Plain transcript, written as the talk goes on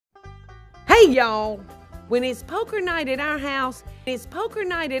Hey, y'all. When it's poker night at our house,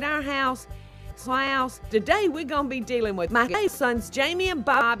 today we're gonna be dealing with my sons, Jamie and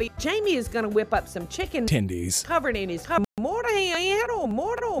Bobby. Jamie is gonna whip up some chicken Tendies covered in his mortar.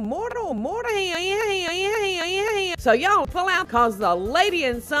 So y'all pull out, cause the lady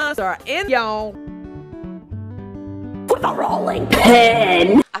and sons are in, y'all. With a rolling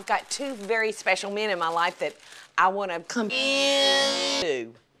pin. I've got two very special men in my life that I want to come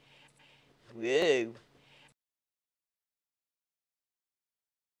in. Woo.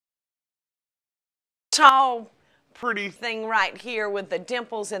 Tall, pretty thing right here with the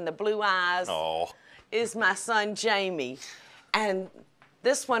dimples and the blue eyes is my son Jamie. And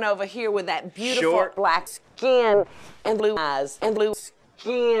this one over here with that beautiful black skin and blue eyes and blue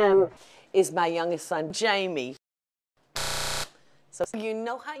skin is my youngest son Jamie. So you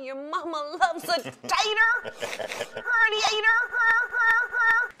know how your mama loves a tater?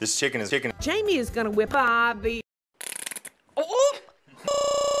 This chicken is chicken. Jamie is gonna whip Bobby.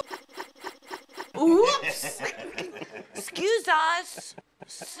 Oops. Excuse us.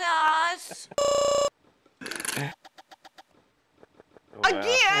 Sus.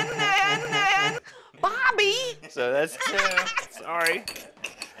 Again and Bobby. So that's 2. Sorry.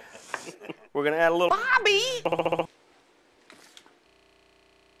 We're gonna add a little. Bobby.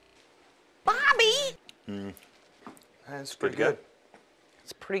 Bobby. That's pretty good.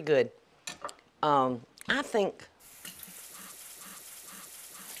 It's pretty good. I think.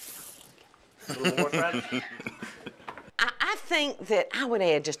 A little horseradish? I think that I would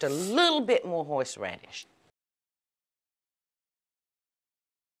add just a little bit more horseradish.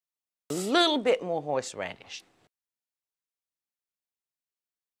 A little bit more horseradish.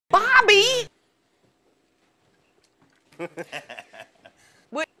 Bobby!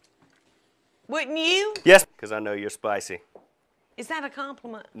 Wouldn't you? Yes, because I know you're spicy. Is that a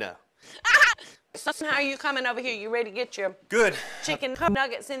compliment? No. So how are you coming over here? You ready to get your Good. chicken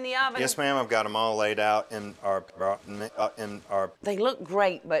nuggets in the oven? Yes, ma'am. I've got them all laid out in our They look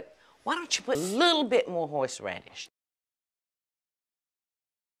great, but why don't you put a little bit more horseradish?